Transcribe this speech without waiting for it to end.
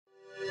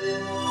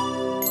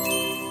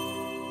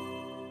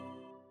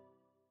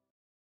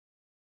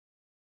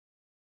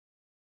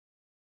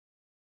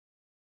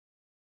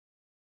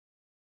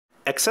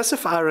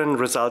Excessive iron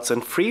results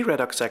in free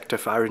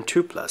redox-active iron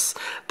 2+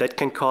 that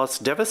can cause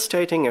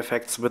devastating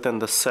effects within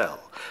the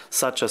cell,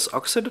 such as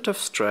oxidative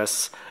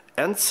stress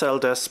and cell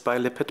death by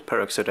lipid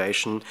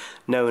peroxidation,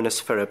 known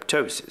as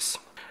ferroptosis.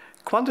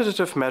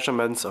 Quantitative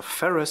measurements of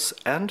ferrous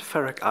and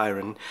ferric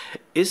iron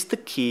is the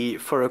key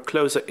for a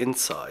closer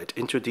insight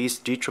into these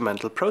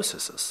detrimental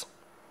processes.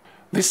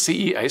 This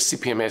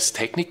CE-ICP-MS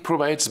technique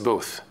provides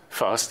both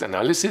fast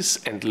analysis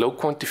and low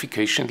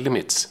quantification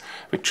limits,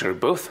 which are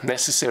both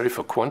necessary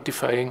for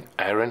quantifying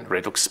iron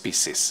redox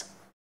species.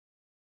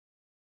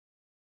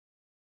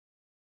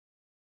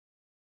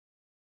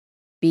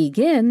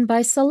 Begin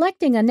by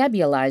selecting a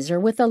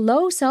nebulizer with a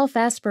low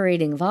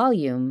self-aspirating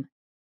volume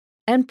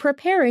and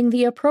preparing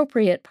the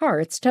appropriate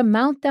parts to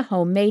mount the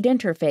homemade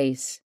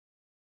interface.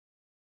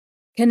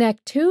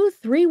 Connect two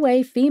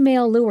 3-way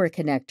female lure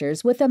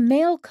connectors with a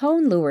male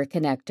cone lure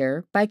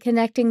connector by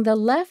connecting the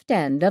left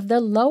end of the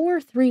lower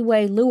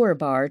 3-way lure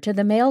bar to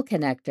the male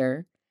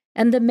connector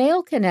and the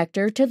male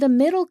connector to the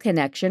middle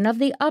connection of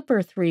the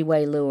upper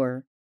 3-way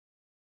lure.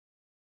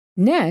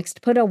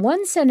 Next, put a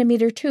 1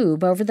 cm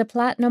tube over the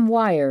platinum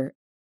wire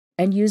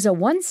and use a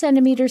 1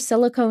 cm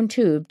silicone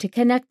tube to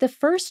connect the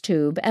first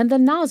tube and the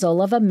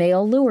nozzle of a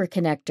male lure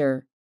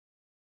connector.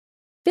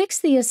 Fix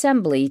the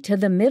assembly to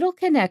the middle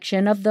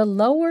connection of the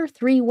lower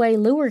 3-way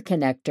lure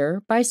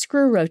connector by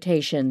screw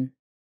rotation.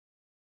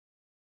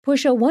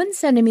 Push a 1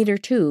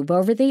 cm tube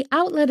over the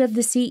outlet of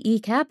the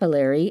CE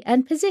capillary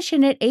and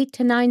position it 8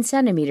 to 9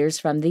 cm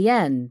from the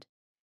end.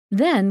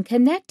 Then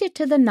connect it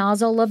to the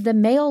nozzle of the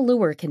male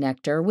lure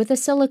connector with a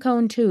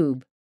silicone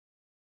tube.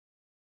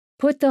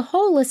 Put the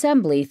whole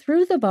assembly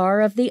through the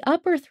bar of the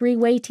upper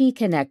 3-way T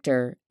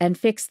connector and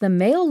fix the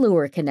male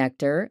lure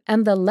connector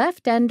and the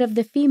left end of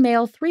the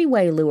female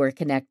 3-way lure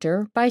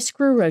connector by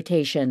screw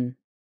rotation.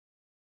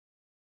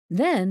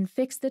 Then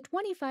fix the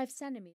 25 cm.